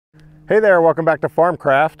Hey there, welcome back to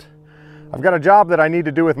Farmcraft. I've got a job that I need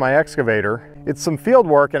to do with my excavator. It's some field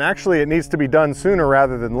work, and actually it needs to be done sooner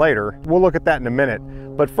rather than later. We'll look at that in a minute.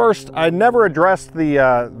 But first, I never addressed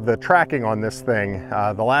the tracking on this thing.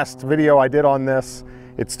 The last video I did on this,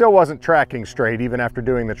 it still wasn't tracking straight even after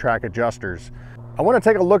doing the track adjusters. I want to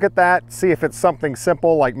take a look at that, see if it's something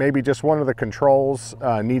simple, like maybe just one of the controls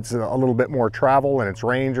needs a little bit more travel in its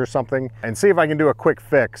range or something, and see if I can do a quick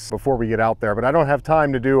fix before we get out there. But I don't have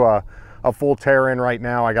time to do a full tear-in right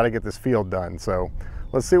now. I got to get this field done, so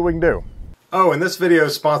let's see what we can do. Oh, and this video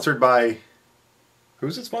is sponsored by...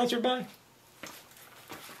 Who's it sponsored by?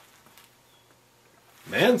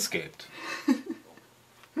 Manscaped.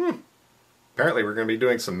 Apparently we're going to be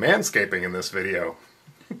doing some manscaping in this video.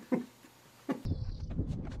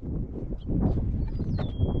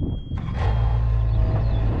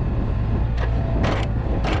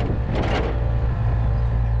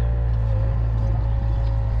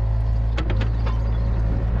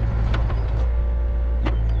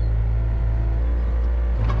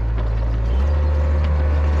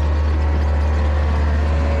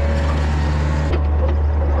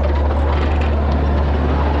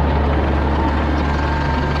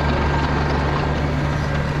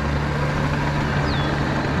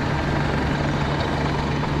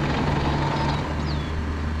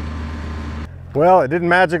 Well, it didn't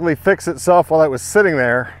magically fix itself while it was sitting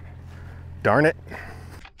there. Darn it.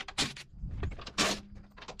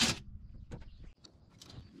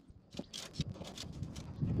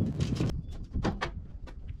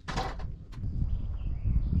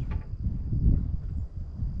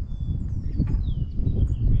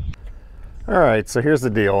 All right, so here's the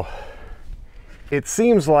deal. It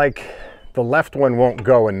seems like the left one won't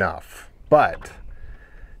go enough, but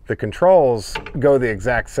the controls go the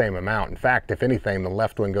exact same amount. In fact, if anything, the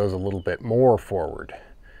left one goes a little bit more forward.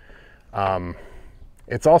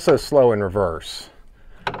 It's also slow in reverse.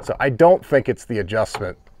 So I don't think it's the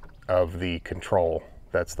adjustment of the control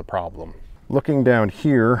that's the problem. Looking down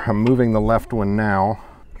here, I'm moving the left one now.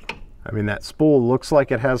 I mean, that spool looks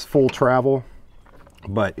like it has full travel,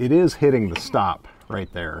 but it is hitting the stop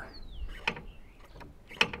right there.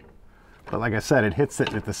 But like I said, it hits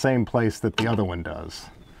it at the same place that the other one does.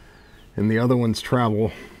 And the other one's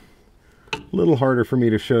travel, a little harder for me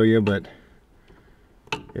to show you, but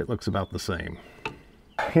it looks about the same.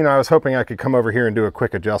 You know, I was hoping I could come over here and do a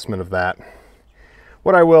quick adjustment of that.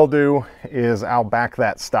 What I will do is I'll back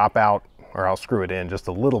that stop out, or I'll screw it in just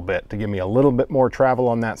a little bit to give me a little bit more travel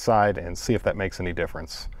on that side and see if that makes any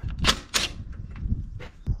difference.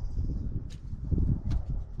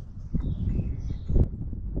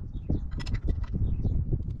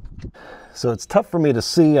 So it's tough for me to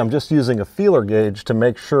see. I'm just using a feeler gauge to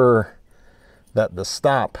make sure that the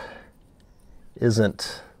stop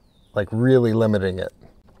isn't like really limiting it.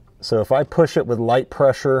 So if I push it with light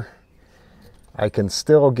pressure, I can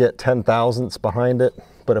still get 0.010 behind it,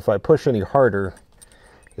 but if I push any harder,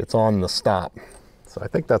 it's on the stop. So I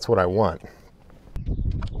think that's what I want.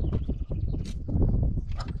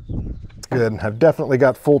 Good, I've definitely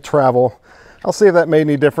got full travel. I'll see if that made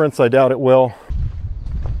any difference. I doubt it will.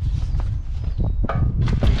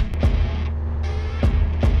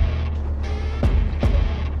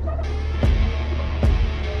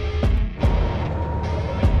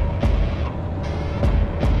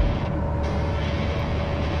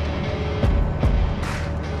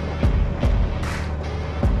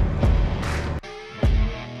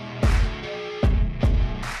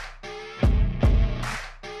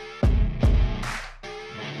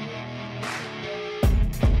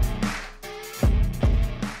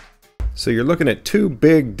 So you're looking at two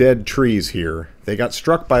big dead trees here. They got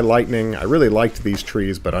struck by lightning. I really liked these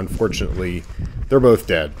trees, but unfortunately they're both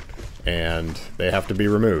dead and they have to be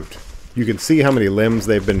removed. You can see how many limbs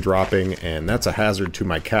they've been dropping, and that's a hazard to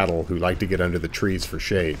my cattle who like to get under the trees for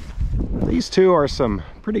shade. These two are some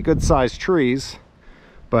pretty good sized trees,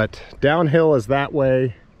 but downhill is that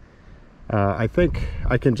way. I think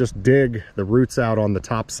I can just dig the roots out on the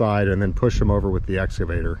top side and then push them over with the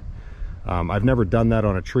excavator. I've never done that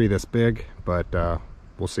on a tree this big, but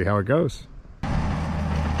we'll see how it goes.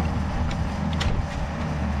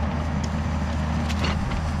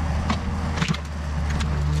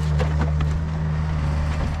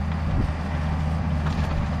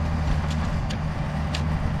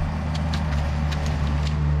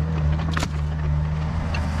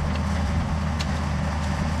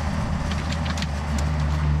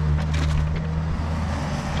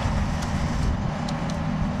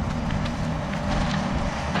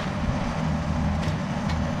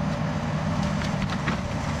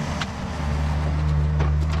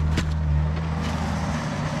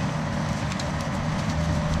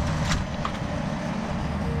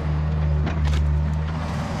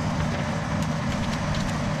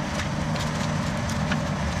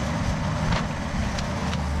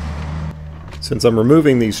 Since I'm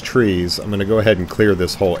removing these trees, I'm going to go ahead and clear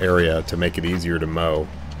this whole area to make it easier to mow.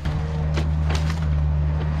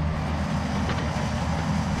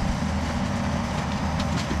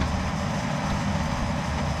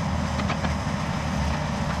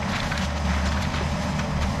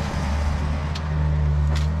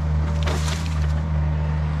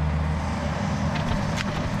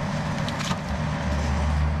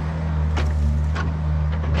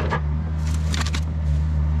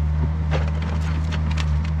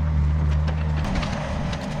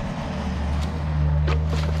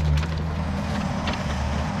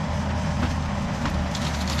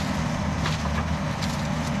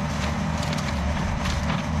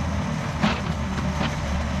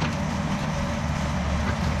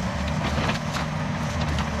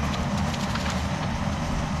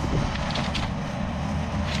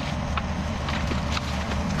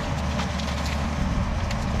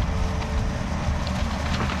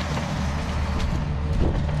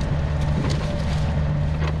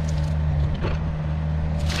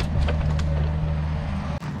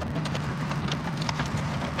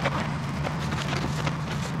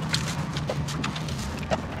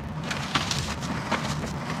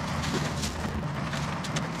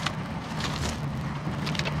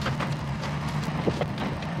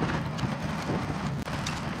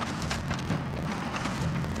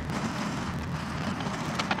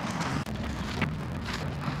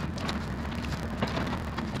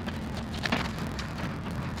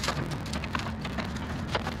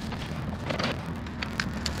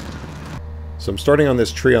 So I'm starting on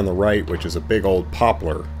this tree on the right, which is a big old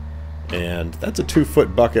poplar, and that's a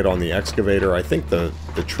 2-foot bucket on the excavator. I think the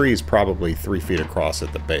tree's probably 3 feet across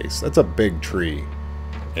at the base. That's a big tree,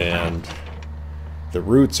 and the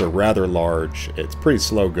roots are rather large. It's pretty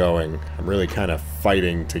slow going. I'm really kind of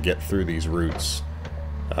fighting to get through these roots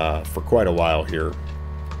for quite a while here.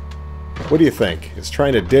 What do you think? Is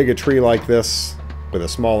trying to dig a tree like this with a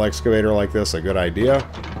small excavator like this a good idea?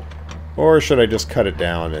 Or should I just cut it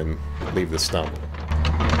down and leave the stump?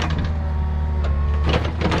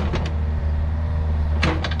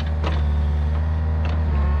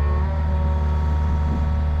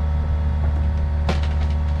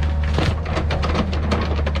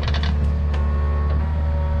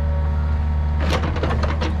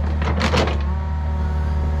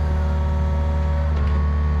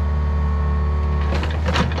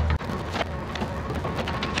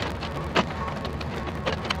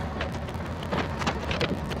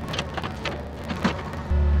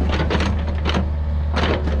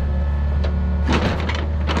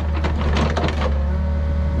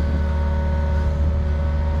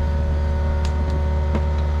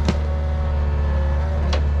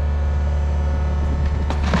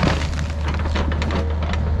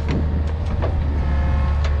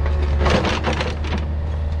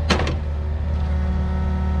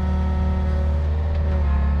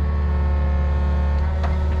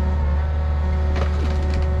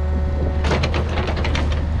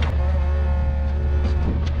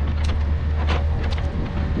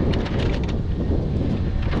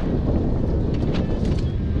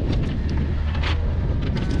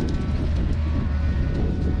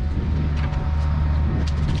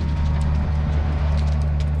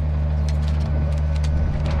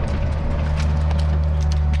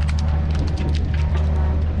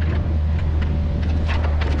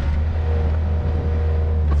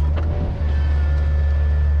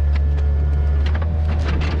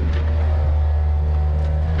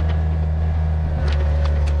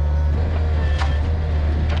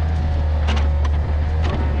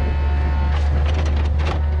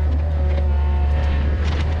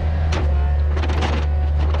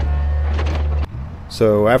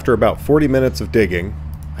 So after about 40 minutes of digging,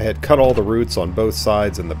 I had cut all the roots on both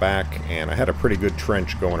sides and the back, and I had a pretty good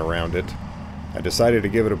trench going around it. I decided to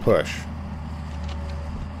give it a push.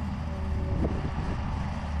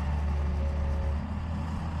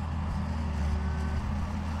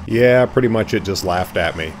 Yeah, pretty much it just laughed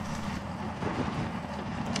at me.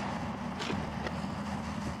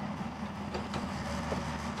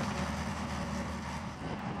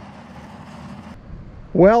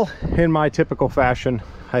 Well, in my typical fashion,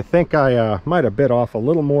 I think I might have bit off a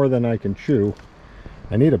little more than I can chew.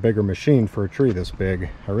 I need a bigger machine for a tree this big,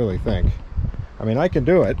 I really think. I mean, I can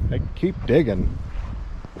do it. I can keep digging,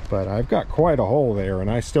 but I've got quite a hole there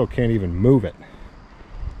and I still can't even move it.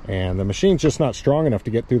 And the machine's just not strong enough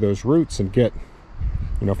to get through those roots and get,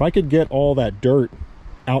 you know, if I could get all that dirt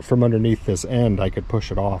out from underneath this end, I could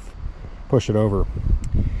push it off, push it over.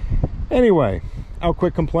 Anyway, I'll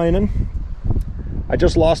quit complaining. I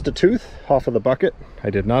just lost a tooth off of the bucket. I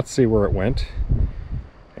did not see where it went.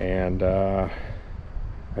 And I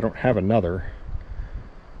don't have another.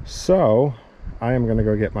 So I am going to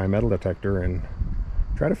go get my metal detector and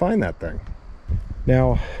try to find that thing.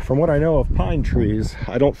 Now, from what I know of pine trees,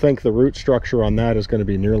 I don't think the root structure on that is going to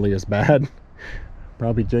be nearly as bad.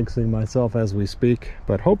 Probably jinxing myself as we speak,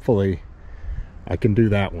 but hopefully I can do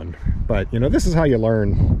that one. But you know, this is how you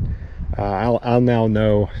learn. I'll now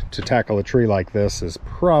know to tackle a tree like this is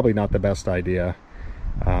probably not the best idea,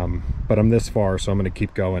 but I'm this far, so I'm going to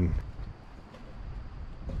keep going.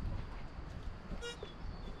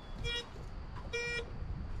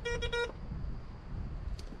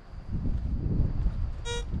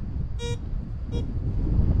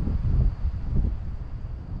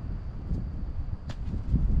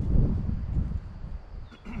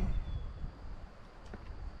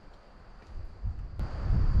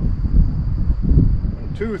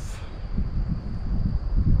 Tooth.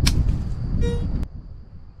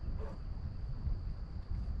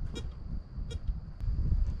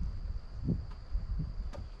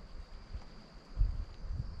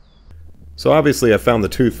 So obviously I found the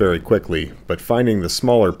tooth very quickly, but finding the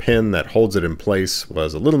smaller pin that holds it in place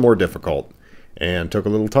was a little more difficult and took a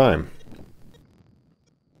little time.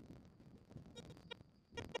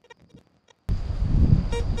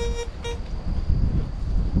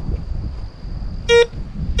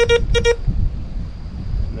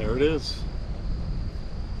 And there it is.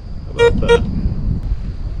 How about that?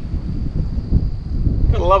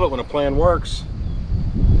 Gotta love it when a plan works.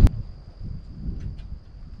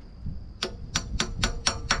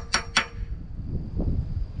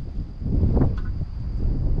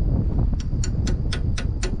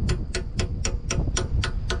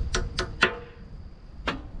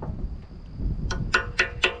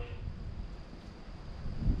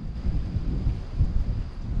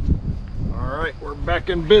 We're back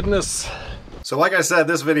in business. So like I said,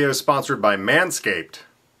 this video is sponsored by Manscaped.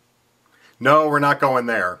 No, we're not going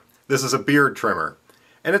there. This is a beard trimmer.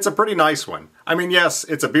 And it's a pretty nice one. I mean, yes,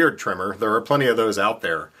 it's a beard trimmer. There are plenty of those out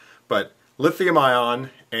there. But lithium ion,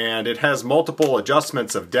 and it has multiple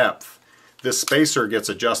adjustments of depth. This spacer gets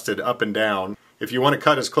adjusted up and down. If you want to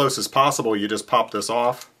cut as close as possible, you just pop this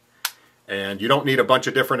off. And you don't need a bunch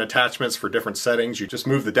of different attachments for different settings. You just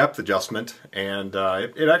move the depth adjustment, and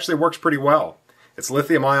it actually works pretty well. It's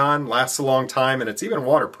lithium ion, lasts a long time, and it's even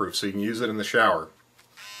waterproof, so you can use it in the shower.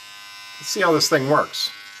 Let's see how this thing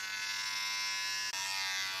works.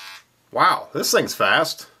 Wow, this thing's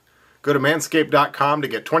fast. Go to manscaped.com to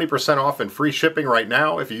get 20% off and free shipping right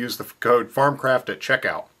now if you use the code FARMCRAFT at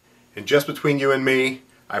checkout. And just between you and me,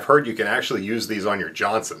 I've heard you can actually use these on your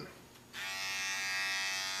Johnson.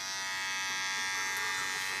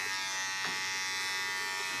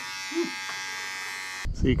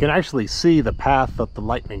 So you can actually see the path that the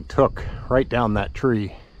lightning took right down that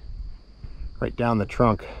tree, right down the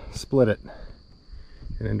trunk, split it,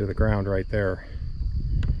 and into the ground right there.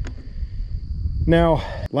 Now,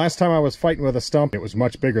 last time I was fighting with a stump, it was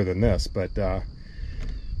much bigger than this, but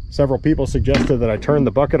several people suggested that I turn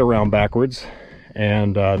the bucket around backwards,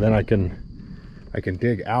 and then I can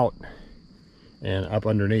dig out and up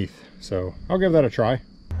underneath. So I'll give that a try.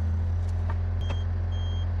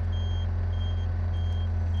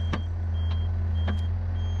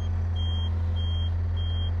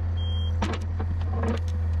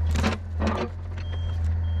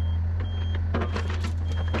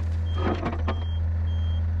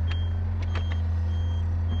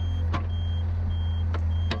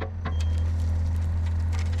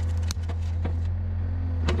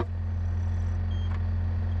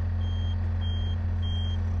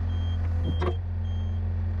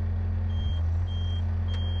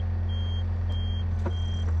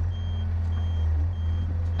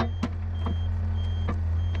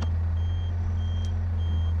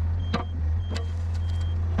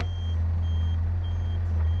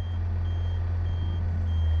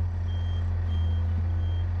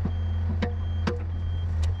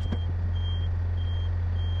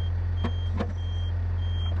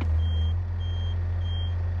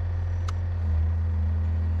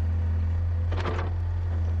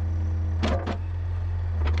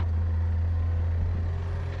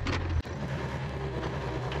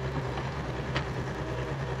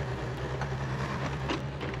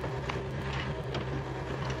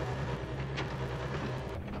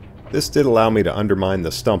 This did allow me to undermine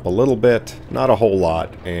the stump a little bit, not a whole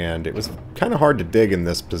lot, and it was kind of hard to dig in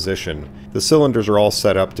this position. The cylinders are all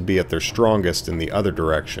set up to be at their strongest in the other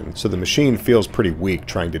direction, so the machine feels pretty weak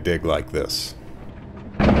trying to dig like this.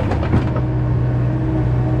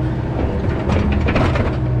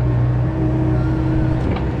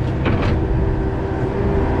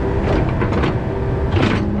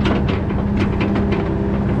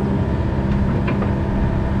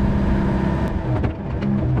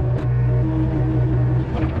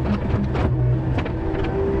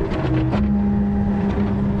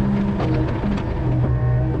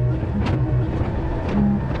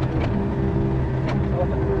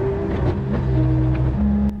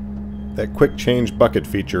 quick change bucket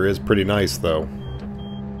feature is pretty nice though.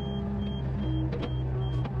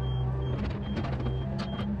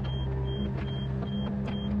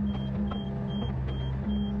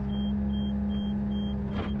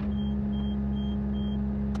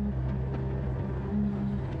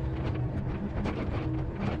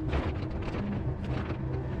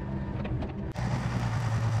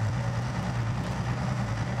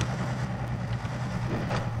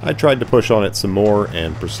 I tried to push on it some more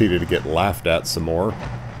and proceeded to get laughed at some more.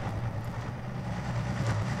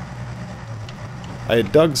 I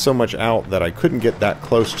had dug so much out that I couldn't get that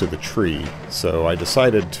close to the tree, so I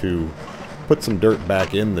decided to put some dirt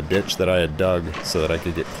back in the ditch that I had dug so that I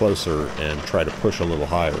could get closer and try to push a little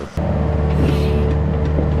higher.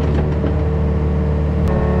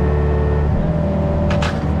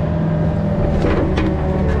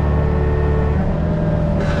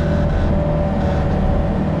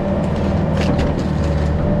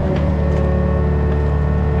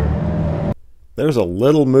 There's a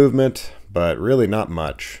little movement, but really not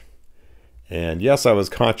much. And yes, I was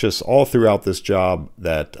conscious all throughout this job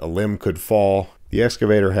that a limb could fall. The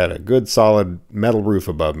excavator had a good solid metal roof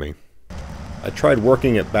above me. I tried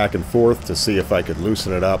working it back and forth to see if I could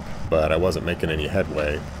loosen it up, but I wasn't making any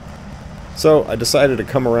headway. So I decided to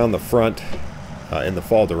come around the front in the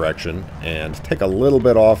fall direction and take a little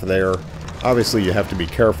bit off there. Obviously you have to be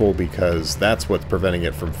careful because that's what's preventing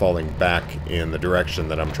it from falling back in the direction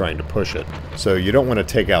that I'm trying to push it. So you don't want to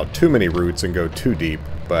take out too many roots and go too deep,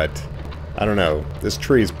 but I don't know, this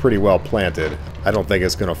tree is pretty well planted. I don't think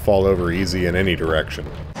it's going to fall over easy in any direction.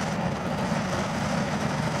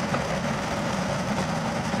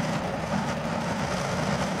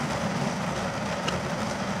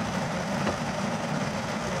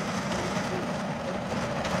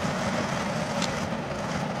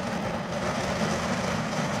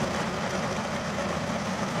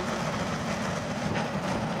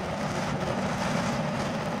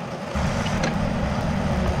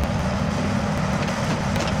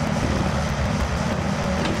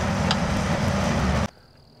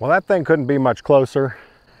 Well, that thing couldn't be much closer.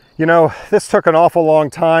 You know, this took an awful long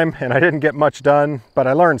time and I didn't get much done, but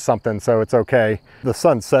I learned something, so it's okay. The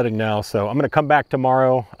sun's setting now, so I'm gonna come back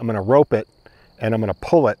tomorrow, I'm gonna rope it, and I'm gonna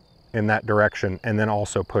pull it in that direction and then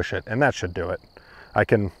also push it, and that should do it. I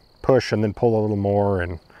can push and then pull a little more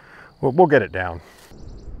and we'll get it down.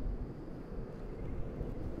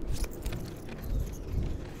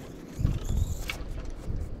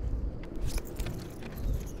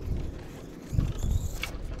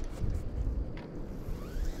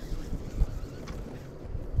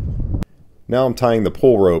 Now I'm tying the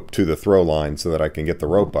pull rope to the throw line so that I can get the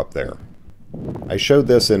rope up there. I showed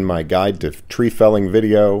this in my guide to tree felling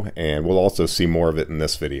video, and we'll also see more of it in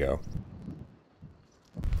this video.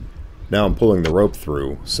 Now I'm pulling the rope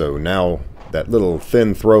through, so now that little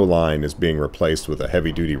thin throw line is being replaced with a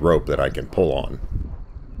heavy-duty rope that I can pull on.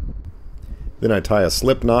 Then I tie a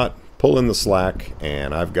slip knot, pull in the slack,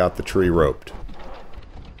 and I've got the tree roped.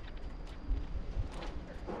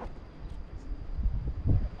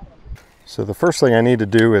 So the first thing I need to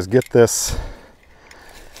do is get this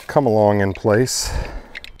come along in place.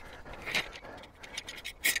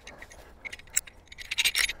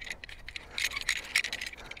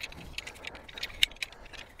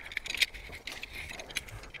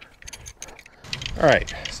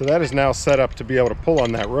 Alright, so that is now set up to be able to pull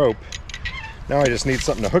on that rope. Now I just need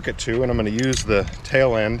something to hook it to, and I'm going to use the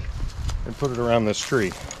tail end and put it around this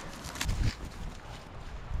tree.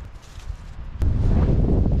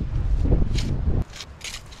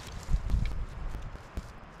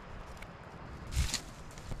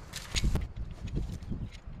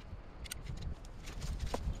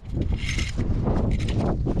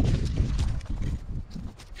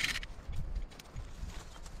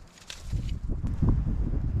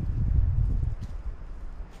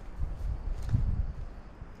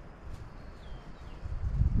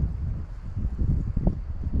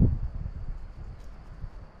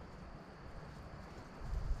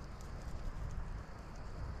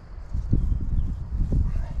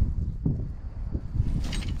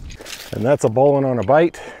 And that's a bowling on a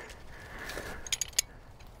bite.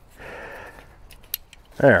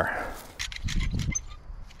 There.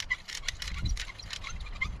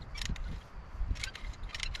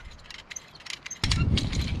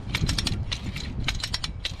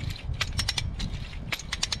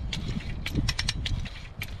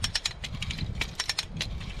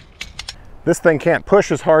 This thing can't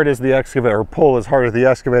push as hard as the excavator, or pull as hard as the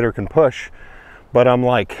excavator can push, but I'm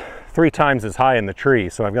like 3 times as high in the tree,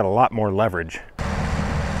 so I've got a lot more leverage.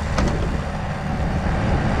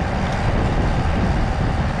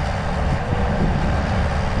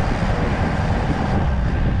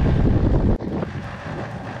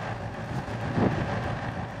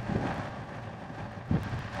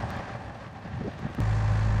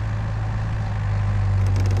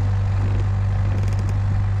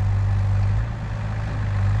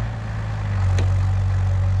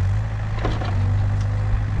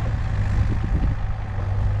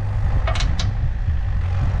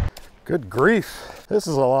 Good grief, this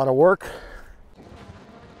is a lot of work.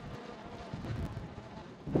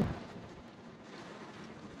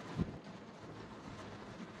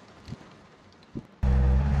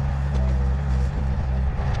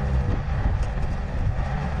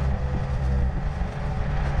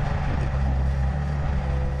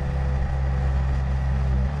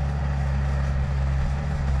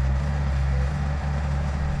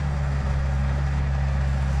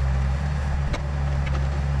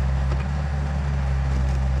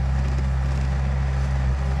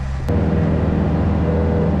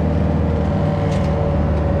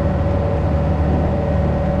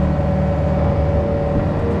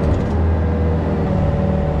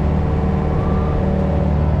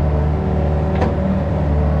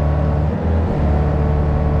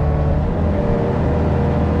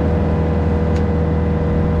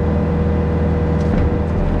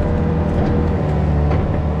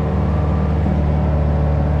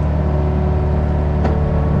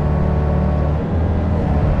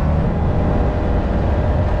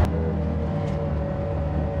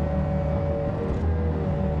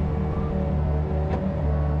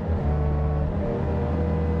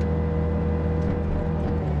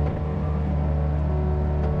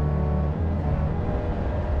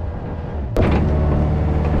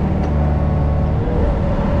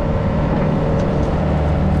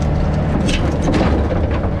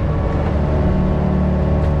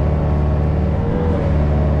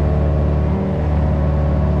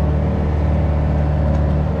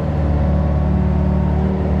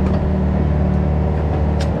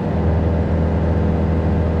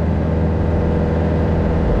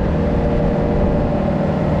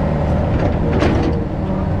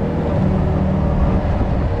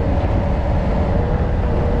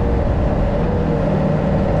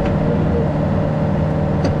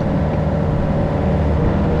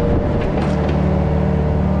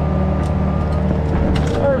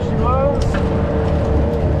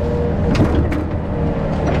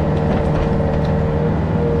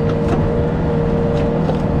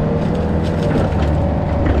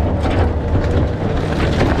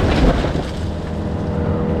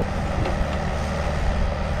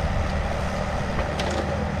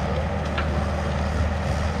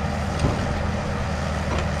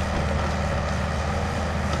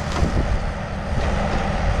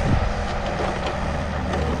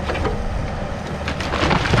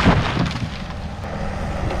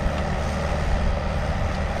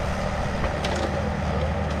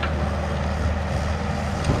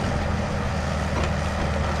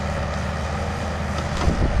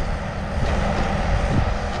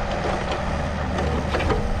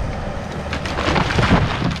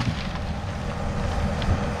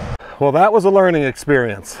 Well, that was a learning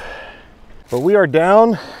experience. But we are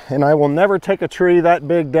down, and I will never take a tree that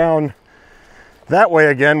big down that way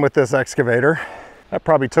again with this excavator. That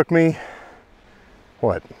probably took me,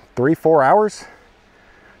 what, 3-4 hours?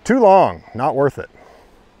 Too long, not worth it.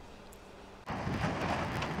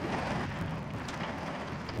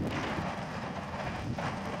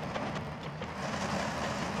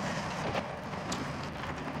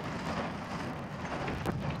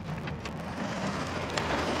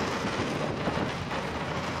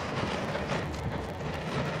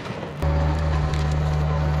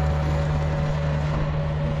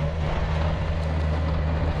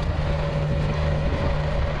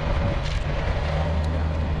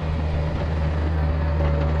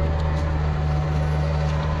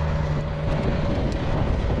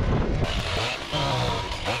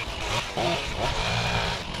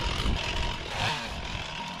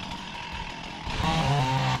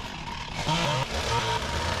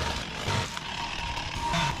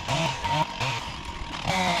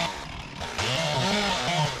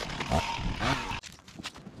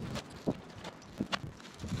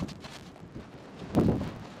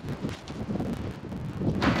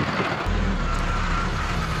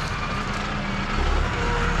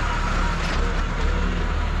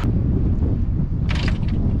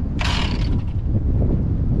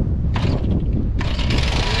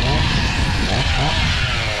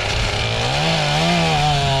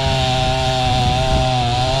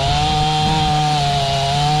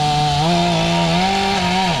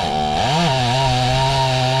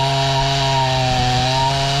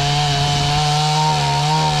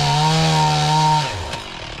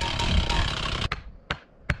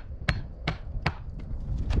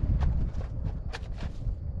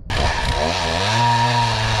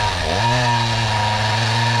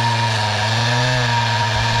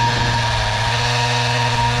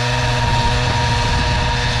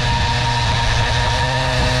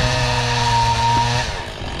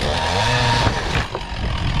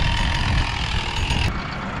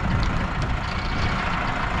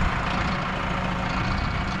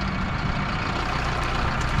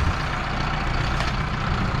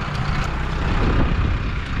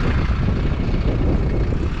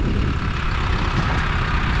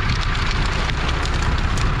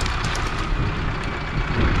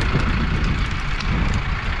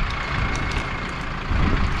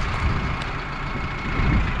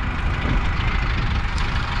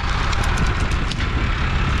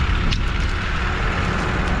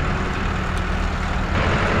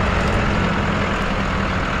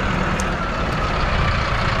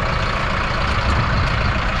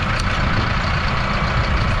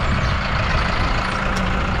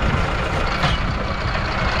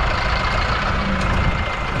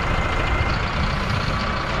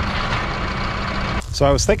 So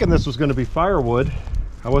I was thinking this was going to be firewood.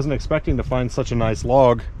 I wasn't expecting to find such a nice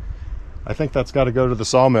log. I think that's got to go to the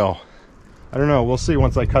sawmill. I don't know, we'll see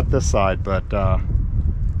once I cut this side, but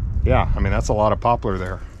yeah, I mean, that's a lot of poplar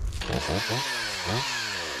there.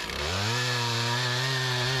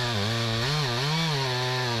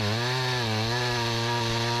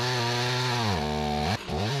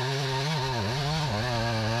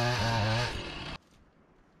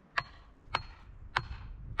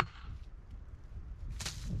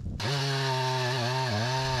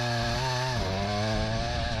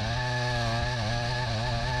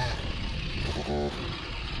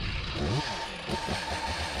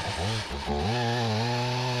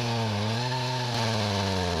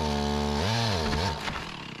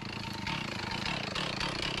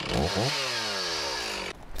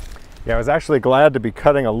 Yeah, I was actually glad to be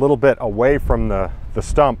cutting a little bit away from the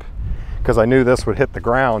stump, because I knew this would hit the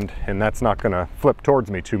ground and that's not going to flip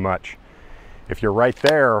towards me too much. If you're right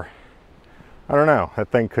there, I don't know, that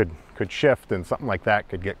thing could shift and something like that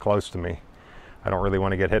could get close to me. I don't really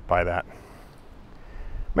want to get hit by that.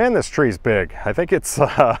 Man, this tree's big. I think it's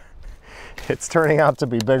turning out to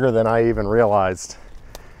be bigger than I even realized.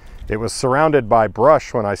 It was surrounded by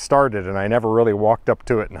brush when I started and I never really walked up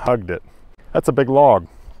to it and hugged it. That's a big log.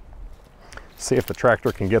 See if the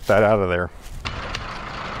tractor can get that out of there.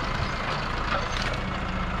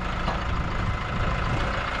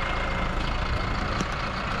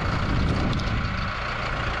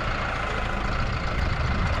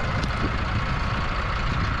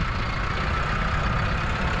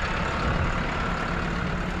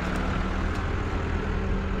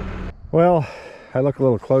 Well, I look a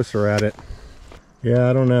little closer at it. Yeah,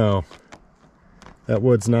 I don't know. That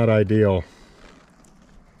wood's not ideal.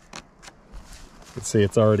 You can see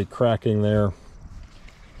it's already cracking there.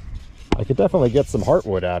 I could definitely get some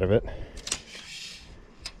heartwood out of it.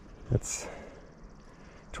 It's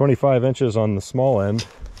 25 inches on the small end.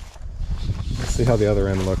 Let's see how the other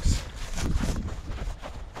end looks.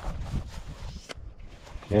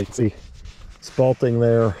 Yeah, you can see spalting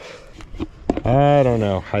there. I don't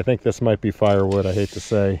know. I think this might be firewood, I hate to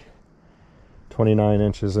say. 29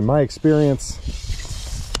 inches. In my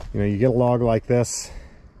experience, you know, you get a log like this,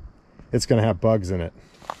 it's going to have bugs in it.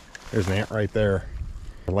 There's an ant right there.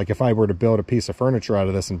 Like if I were to build a piece of furniture out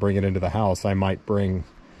of this and bring it into the house, I might bring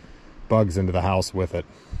bugs into the house with it.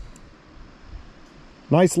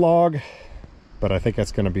 Nice log, but I think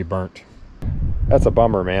that's going to be burnt. That's a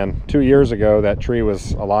bummer, man. 2 years ago, that tree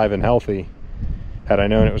was alive and healthy. Had I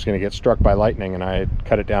known it was going to get struck by lightning and I had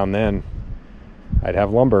cut it down then, I'd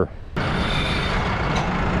have lumber.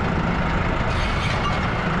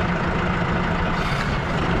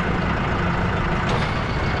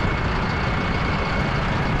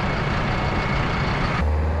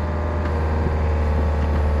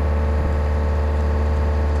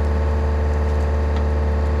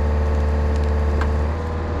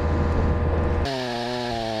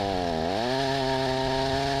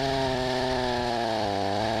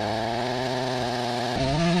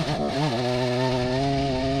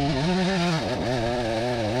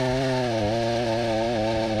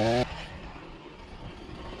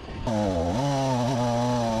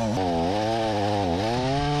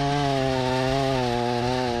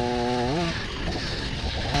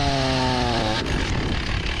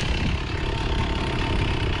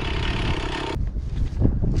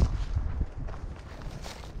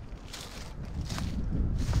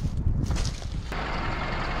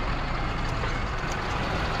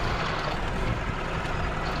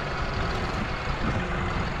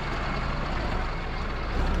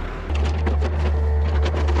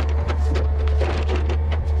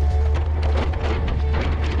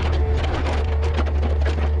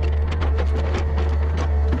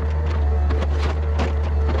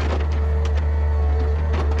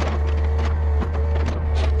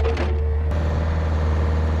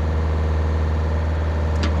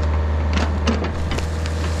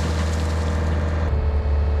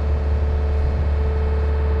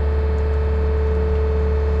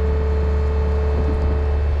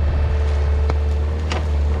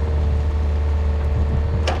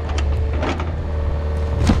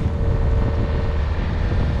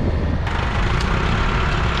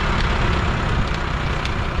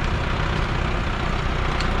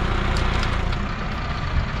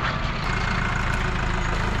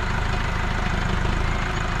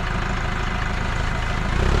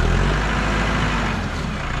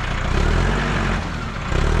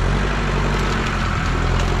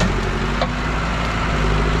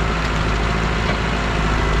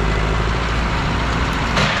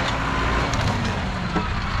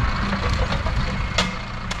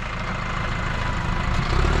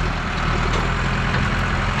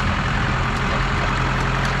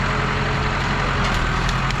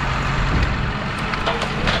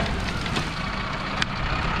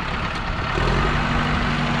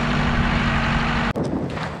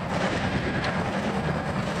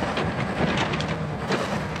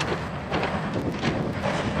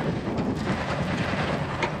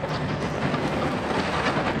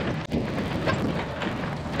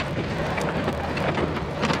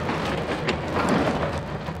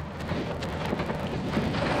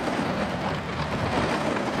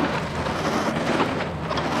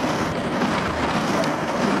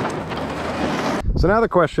 So now the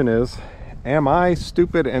question is, am I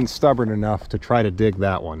stupid and stubborn enough to try to dig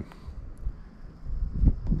that one?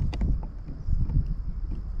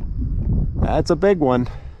 That's a big one,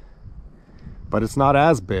 but it's not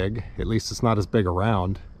as big. At least it's not as big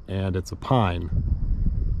around, and it's a pine.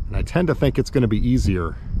 And I tend to think it's going to be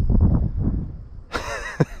easier.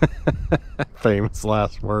 Famous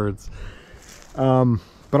last words.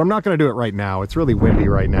 But I'm not going to do it right now. It's really windy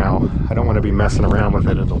right now. I don't want to be messing around with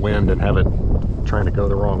it in the wind and have it trying to go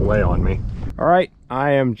the wrong way on me. All right,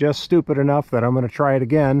 I am just stupid enough that I'm going to try it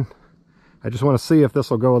again. I just want to see if this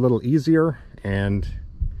will go a little easier, and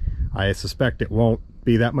I suspect it won't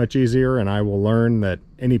be that much easier, and I will learn that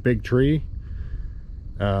any big tree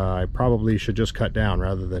I probably should just cut down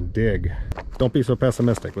rather than dig. Don't be so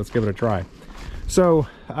pessimistic. Let's give it a try. So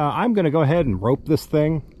I'm going to go ahead and rope this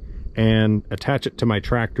thing and attach it to my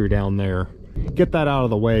tractor down there. Get that out of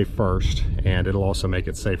the way first, and it'll also make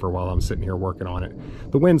it safer while I'm sitting here working on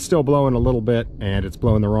it. The wind's still blowing a little bit, and it's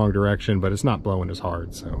blowing the wrong direction, but it's not blowing as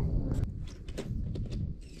hard, so.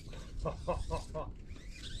 I'm telling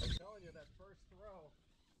you, that first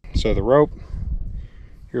throw. So the rope,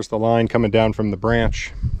 here's the line coming down from the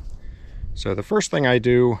branch. So the first thing I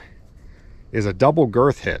do is a double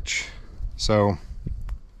girth hitch. So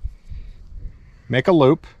make a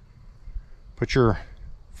loop, put your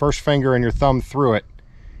first finger and your thumb through it,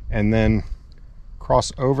 and then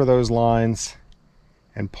cross over those lines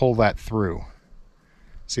and pull that through.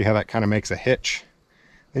 See how that kind of makes a hitch?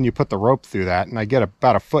 Then you put the rope through that, and I get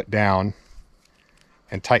about a foot down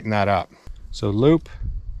and tighten that up. So loop,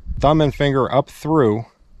 thumb and finger up through,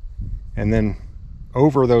 and then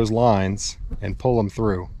over those lines and pull them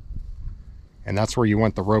through. And that's where you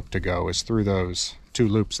want the rope to go, is through those two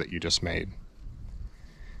loops that you just made.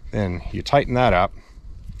 Then you tighten that up,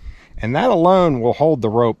 and that alone will hold the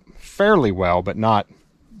rope fairly well, but not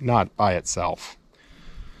by itself.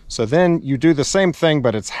 So then you do the same thing,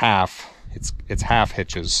 but it's half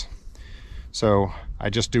hitches. So I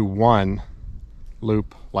just do one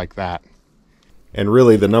loop like that. And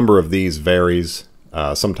really the number of these varies.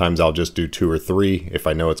 Sometimes I'll just do 2 or 3 if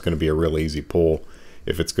I know it's going to be a real easy pull.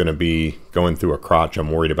 If it's going to be going through a crotch, I'm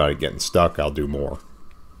worried about it getting stuck, I'll do more.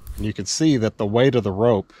 And you can see that the weight of the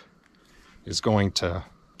rope is going to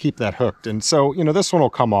keep that hooked. And so, you know, this one will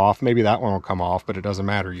come off, maybe that one will come off, but it doesn't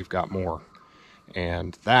matter, you've got more.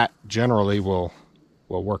 And that generally will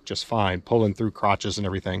work just fine, pulling through crotches and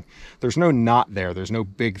everything. There's no knot there, there's no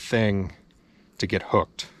big thing to get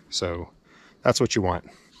hooked. So that's what you want.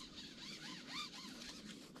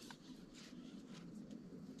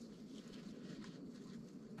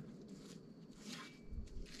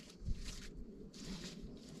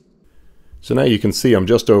 So now you can see I'm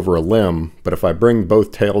just over a limb, but if I bring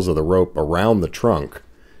both tails of the rope around the trunk,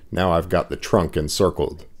 now I've got the trunk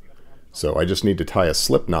encircled. So I just need to tie a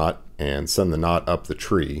slip knot and send the knot up the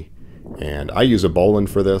tree. And I use a bowline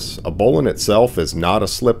for this. A bowline itself is not a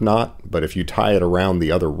slip knot, but if you tie it around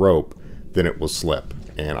the other rope, then it will slip.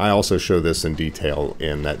 And I also show this in detail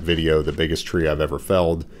in that video, The Biggest Tree I've Ever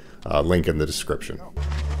Felled, link in the description.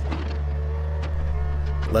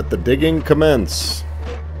 Let the digging commence.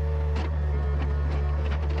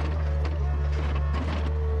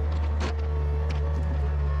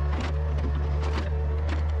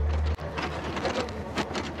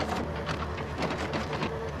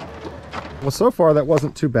 Well, so far that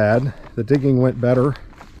wasn't too bad. The digging went better.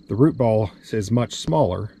 The root ball is much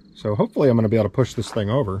smaller, so hopefully I'm going to be able to push this thing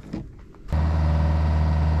over.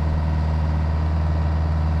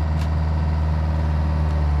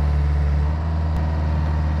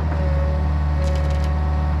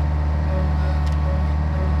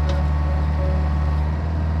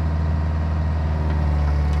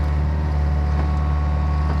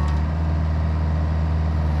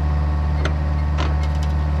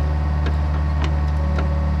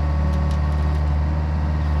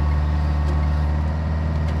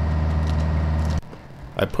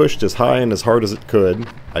 I pushed as high and as hard as it could.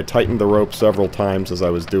 I tightened the rope several times as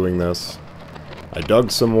I was doing this. I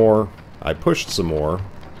dug some more. I pushed some more.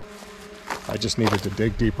 I just needed to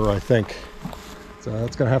dig deeper, I think. So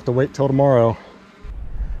that's gonna have to wait till tomorrow.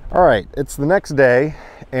 All right, it's the next day,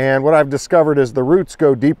 and what I've discovered is the roots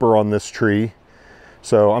go deeper on this tree.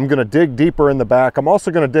 So I'm gonna dig deeper in the back. I'm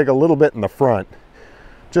also gonna dig a little bit in the front,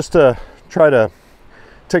 just to try to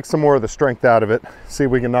take some more of the strength out of it, see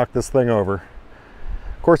if we can knock this thing over.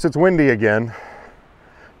 Of course, it's windy again.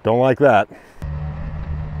 Don't like that.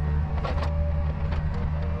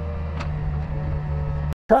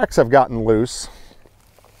 Tracks have gotten loose.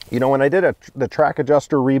 You know, when I did the track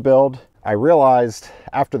adjuster rebuild, I realized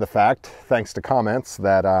after the fact, thanks to comments,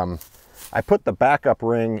 that I put the backup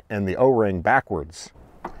ring and the O-ring backwards.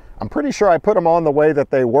 I'm pretty sure I put them on the way that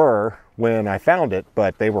they were when I found it,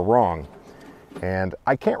 but they were wrong. And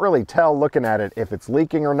I can't really tell looking at it if it's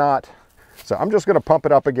leaking or not. So I'm just gonna pump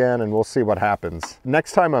it up again and we'll see what happens.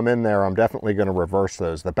 Next time I'm in there, I'm definitely gonna reverse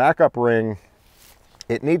those. The backup ring,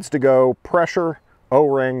 it needs to go pressure,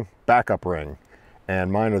 O-ring, backup ring.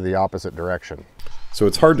 And mine are the opposite direction. So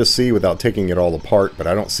it's hard to see without taking it all apart, but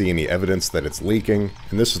I don't see any evidence that it's leaking.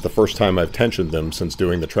 And this is the first time I've tensioned them since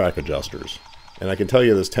doing the track adjusters. And I can tell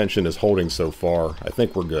you this tension is holding so far. I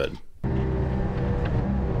think we're good.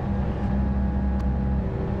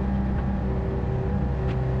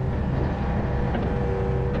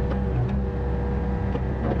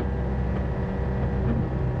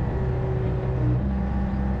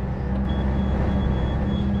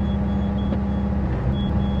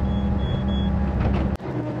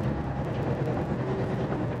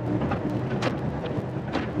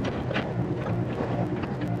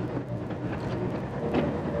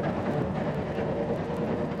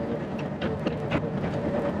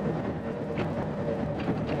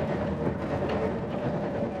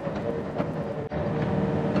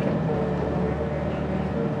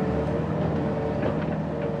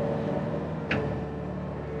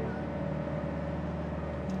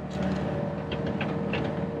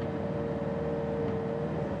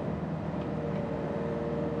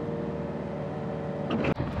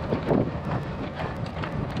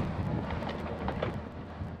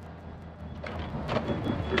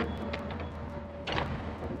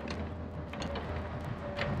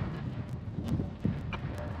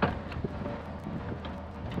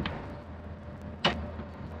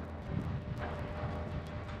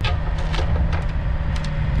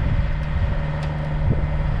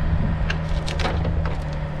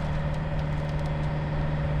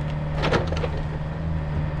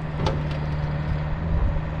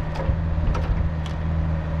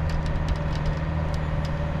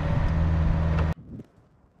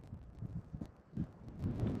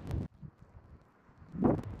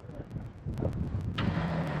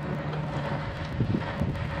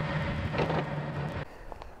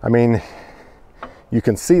 I mean, you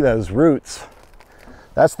can see those roots.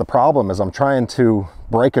 That's the problem, is I'm trying to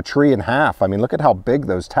break a tree in half. I mean, look at how big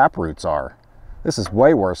those taproots are. This is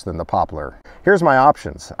way worse than the poplar. Here's my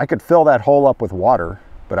options. I could fill that hole up with water,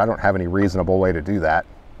 but I don't have any reasonable way to do that.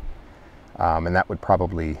 And that would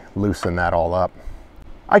probably loosen that all up.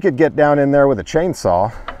 I could get down in there with a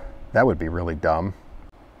chainsaw. That would be really dumb.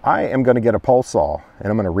 I am going to get a pole saw, and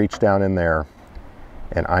I'm going to reach down in there,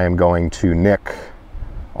 and I am going to nick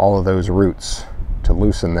all of those roots to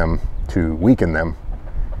loosen them, to weaken them,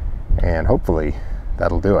 and hopefully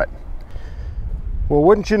that'll do it. Well,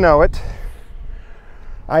 wouldn't you know it,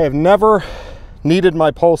 I have never needed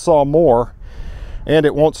my pole saw more, and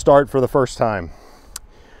it won't start for the first time.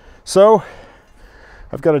 So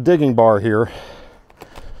I've got a digging bar here.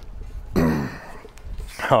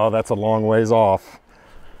 Oh, that's a long ways off.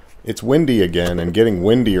 It's windy again and getting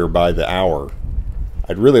windier by the hour.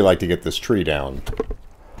 I'd really like to get this tree down.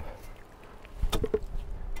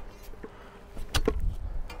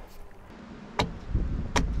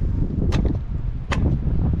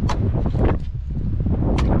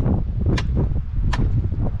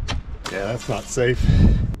 Yeah, that's not safe.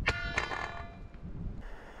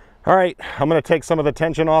 All right, I'm gonna take some of the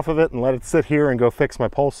tension off of it and let it sit here and go fix my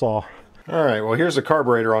pole saw. All right, well, here's the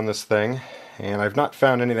carburetor on this thing, and I've not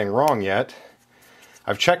found anything wrong yet.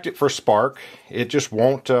 I've checked it for spark. It just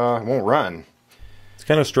won't run. It's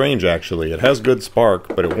kind of strange, actually. It has good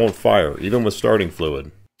spark, but it won't fire, even with starting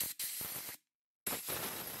fluid.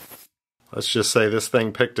 Let's just say this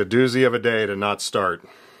thing picked a doozy of a day to not start.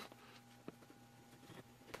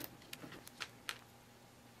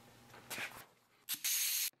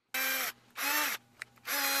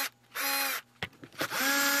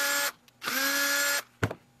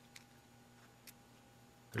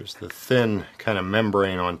 There's the thin kind of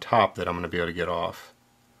membrane on top that I'm going to be able to get off.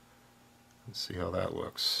 Let's see how that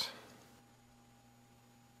looks.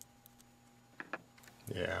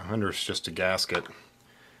 Yeah, under it's just a gasket.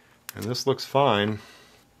 And this looks fine.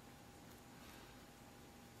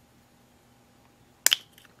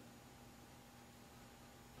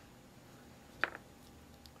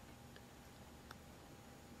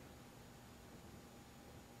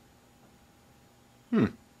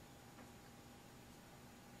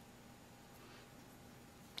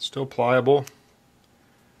 Still pliable.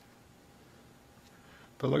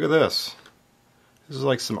 But look at this. This is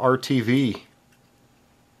like some RTV.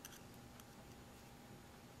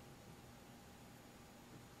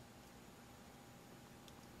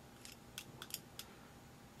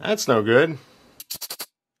 That's no good.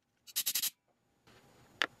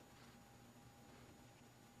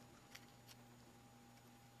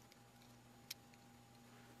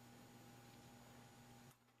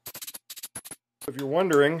 If you're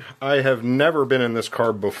wondering, I have never been in this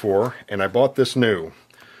carb before, and I bought this new.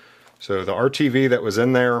 So the RTV that was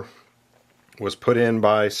in there was put in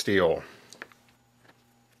by Steel.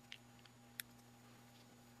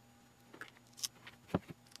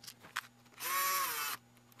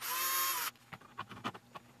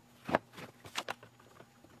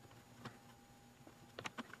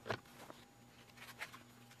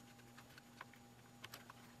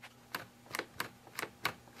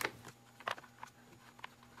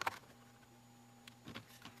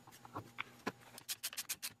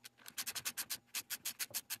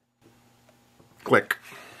 Click.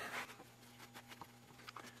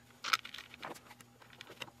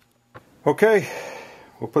 Okay,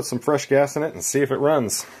 we'll put some fresh gas in it and see if it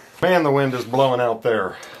runs. Man, the wind is blowing out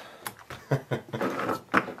there.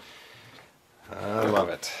 I love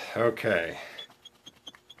it. Okay.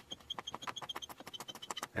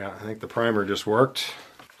 Yeah, I think the primer just worked.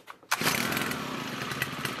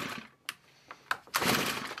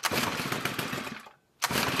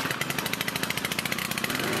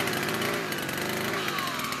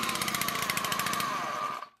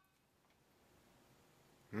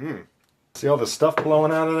 See all the stuff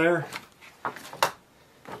blowing out of there?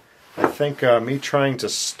 I think me trying to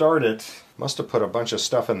start it must have put a bunch of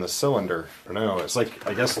stuff in the cylinder. I don't know, it's like,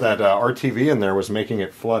 I guess that RTV in there was making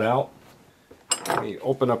it flood out. Let me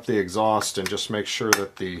open up the exhaust and just make sure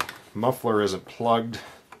that the muffler isn't plugged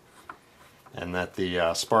and that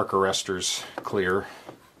the spark arrestor's clear.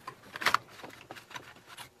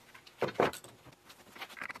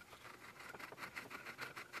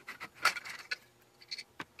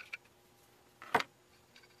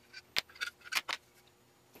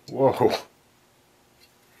 Whoa,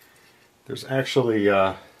 there's actually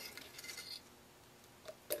yeah,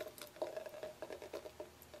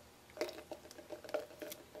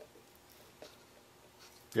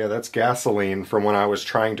 that's gasoline from when I was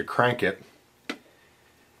trying to crank it.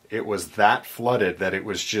 It was that flooded that it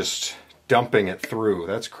was just dumping it through.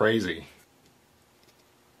 That's crazy.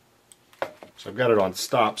 So I've got it on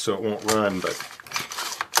stop so it won't run, but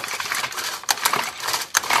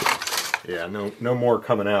yeah, no more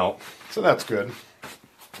coming out, so that's good.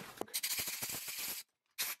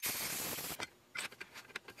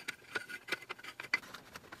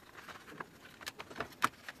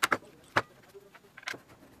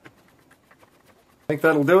 I think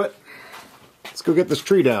that'll do it. Let's go get this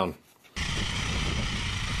tree down.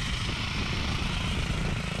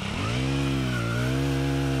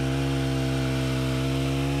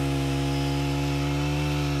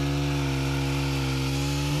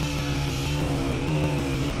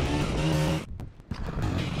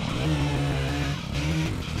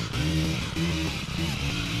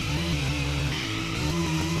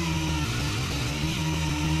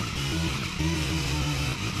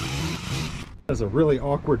 That's a really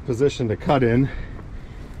awkward position to cut in,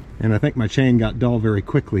 and I think my chain got dull very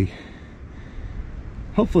quickly.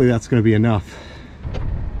 Hopefully that's going to be enough.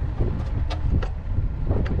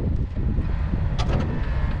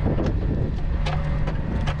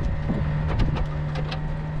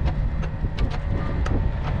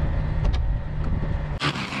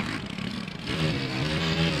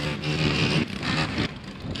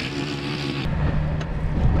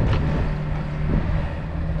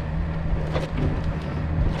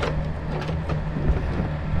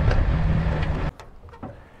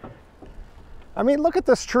 I mean, look at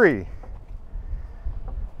this tree.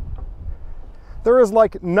 There is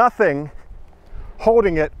like nothing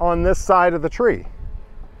holding it on this side of the tree.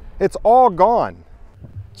 It's all gone.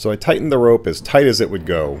 So I tightened the rope as tight as it would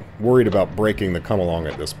go, worried about breaking the come along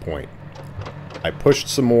at this point. I pushed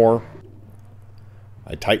some more.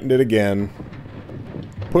 I tightened it again.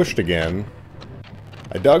 Pushed again.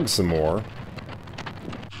 I dug some more.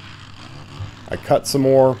 I cut some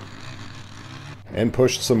more. And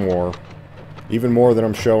pushed some more. Even more than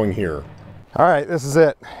I'm showing here. All right, this is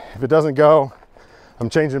it. If it doesn't go, I'm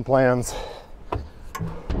changing plans.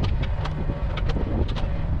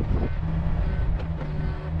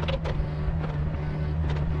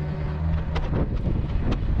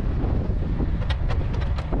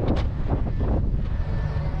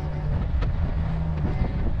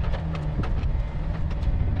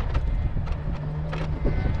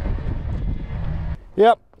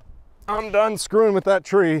 Yep, I'm done screwing with that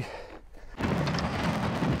tree.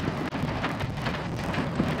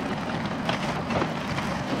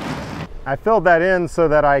 I filled that in so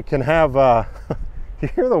that I can have, you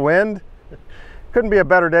hear the wind? Couldn't be a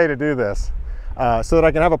better day to do this. So that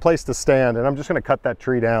I can have a place to stand, and I'm just gonna cut that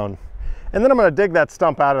tree down. And then I'm gonna dig that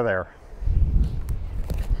stump out of there.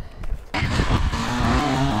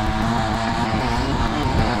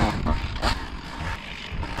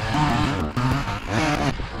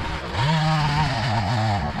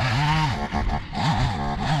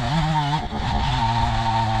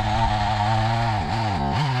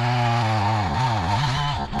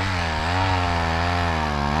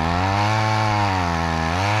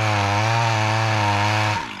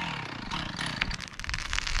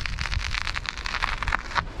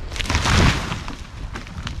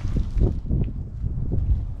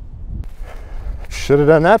 Should have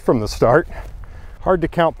done that from the start. Hard to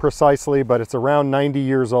count precisely, but it's around 90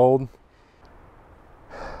 years old.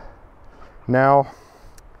 Now,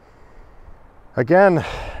 again,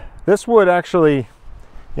 this wood actually,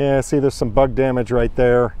 yeah, see there's some bug damage right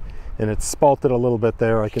there, and it's spalted a little bit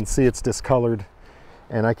there. I can see it's discolored,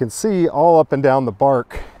 and I can see all up and down the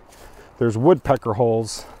bark there's woodpecker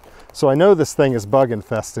holes. So I know this thing is bug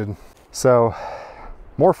infested. So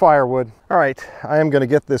more firewood. All right, I am going to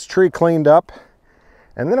get this tree cleaned up,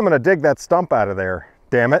 and then I'm going to dig that stump out of there.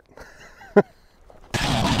 Damn it.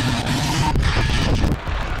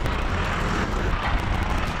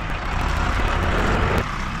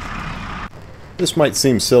 This might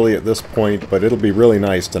seem silly at this point, but it'll be really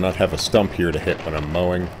nice to not have a stump here to hit when I'm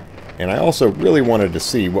mowing. And I also really wanted to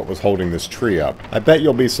see what was holding this tree up. I bet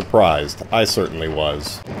you'll be surprised. I certainly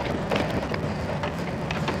was.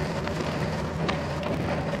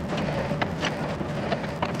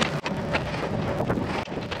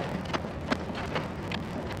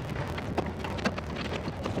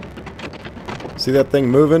 See that thing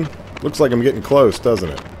moving? Looks like I'm getting close, doesn't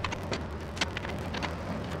it?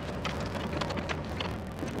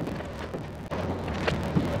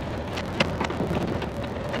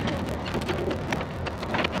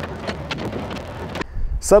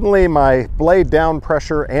 Suddenly my blade down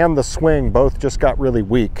pressure and the swing both just got really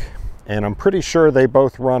weak, and I'm pretty sure they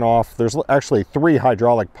both run off. There's actually 3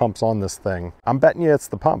 hydraulic pumps on this thing. I'm betting you it's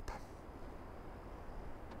the pump.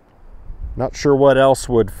 Not sure what else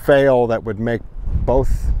would fail that would make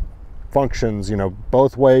both functions, you know,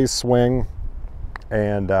 both ways swing,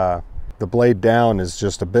 and the blade down is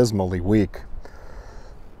just abysmally weak.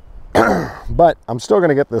 But I'm still going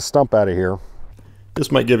to get this stump out of here.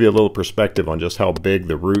 This might give you a little perspective on just how big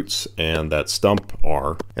the roots and that stump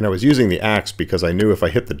are. And I was using the axe because I knew if I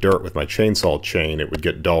hit the dirt with my chainsaw chain, it would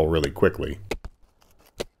get dull really quickly.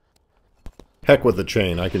 Heck with the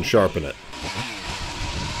chain, I can sharpen it.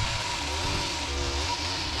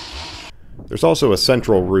 There's also a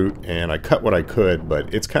central root, and I cut what I could,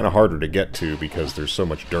 but it's kind of harder to get to because there's so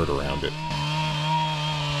much dirt around it.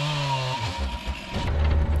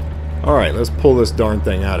 Alright, let's pull this darn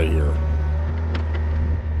thing out of here.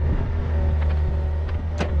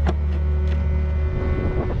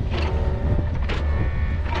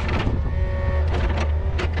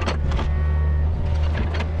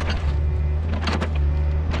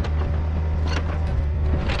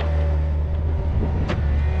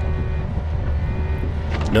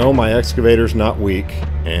 No, my excavator's not weak,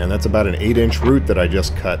 and that's about an 8-inch root that I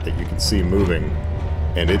just cut that you can see moving,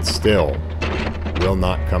 and it still will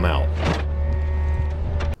not come out.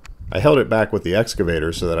 I held it back with the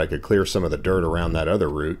excavator so that I could clear some of the dirt around that other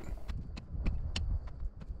root.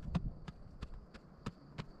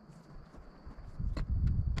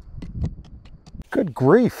 Good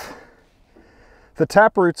grief! The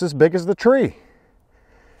taproot's as big as the tree.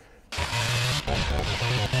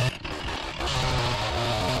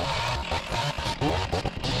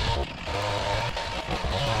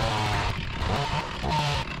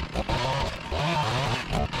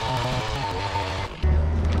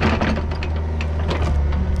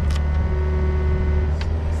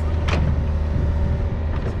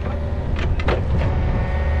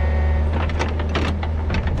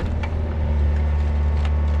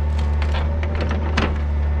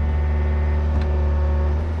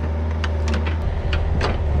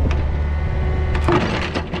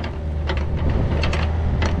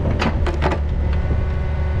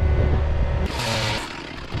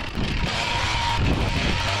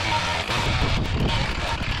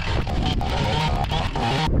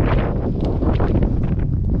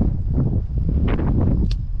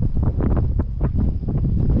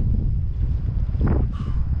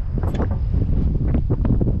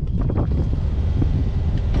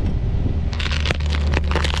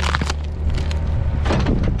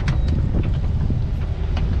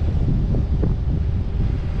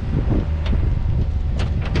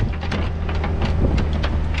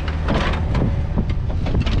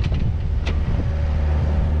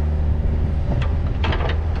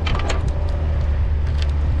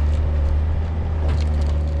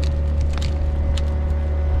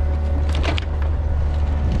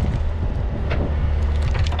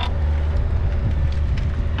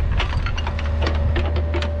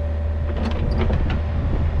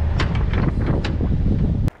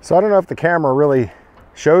 So I don't know if the camera really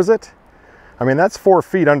shows it. I mean, that's 4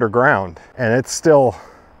 feet underground, and it's still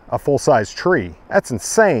a full-size tree. That's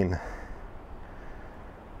insane.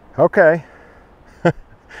 Okay.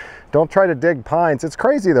 Don't try to dig pines. It's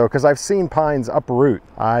crazy though, because I've seen pines uproot.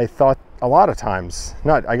 I thought a lot of times,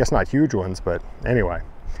 I guess not huge ones, but anyway.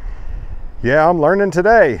 Yeah, I'm learning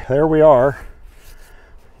today. There we are.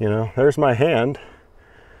 You know, there's my hand.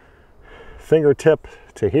 Fingertip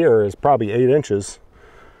to here is probably 8 inches.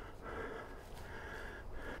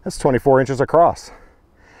 That's 24 inches across.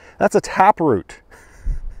 That's a taproot.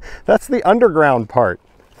 That's the underground part.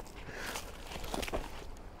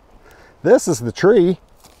 This is the tree.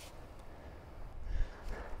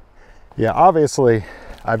 Yeah, obviously,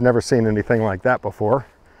 I've never seen anything like that before.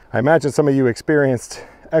 I imagine some of you experienced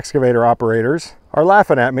excavator operators are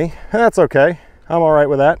laughing at me, and that's okay. I'm all right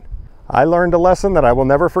with that. I learned a lesson that I will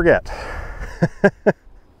never forget.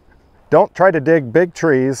 Don't try to dig big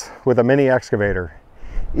trees with a mini excavator,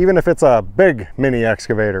 even if it's a big mini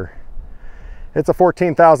excavator. It's a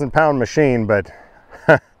 14,000 pound machine, but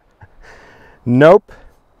nope.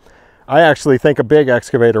 I actually think a big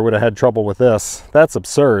excavator would have had trouble with this. That's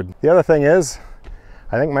absurd. The other thing is,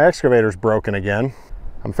 I think my excavator's broken again.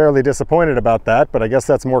 I'm fairly disappointed about that, but I guess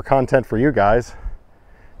that's more content for you guys.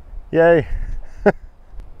 Yay.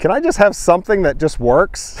 Can I just have something that just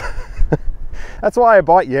works? That's why I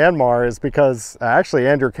bought Yanmar, is because actually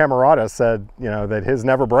Andrew Camerata said, you know, that his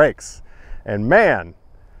never breaks. And man,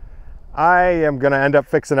 I am gonna end up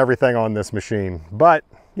fixing everything on this machine. But,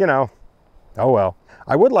 you know, oh well.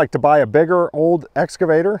 I would like to buy a bigger old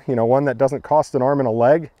excavator, you know, one that doesn't cost an arm and a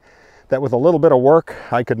leg, that with a little bit of work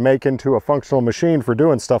I could make into a functional machine for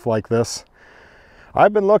doing stuff like this.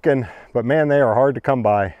 I've been looking, but man, they are hard to come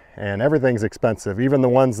by, and everything's expensive. Even the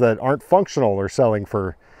ones that aren't functional are selling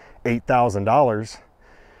for $8,000.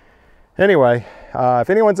 Anyway, if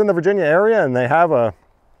anyone's in the Virginia area and they have a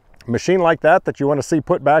machine like that that you want to see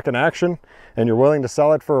put back in action and you're willing to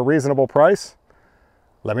sell it for a reasonable price,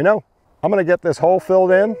 let me know. I'm going to get this hole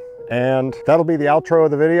filled in, and that'll be the outro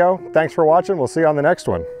of the video. Thanks for watching. We'll see you on the next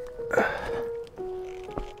one. Look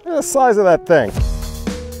at the size of that thing.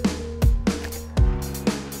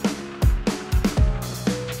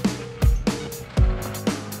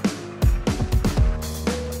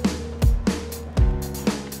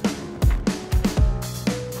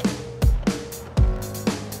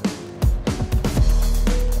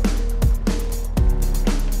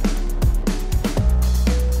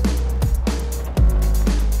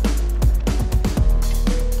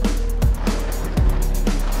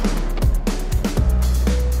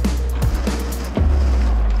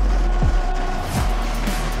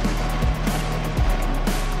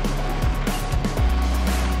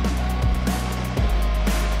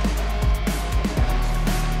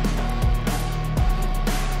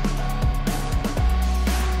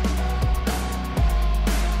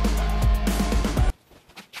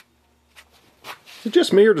 Is it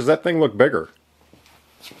just me, or does that thing look bigger?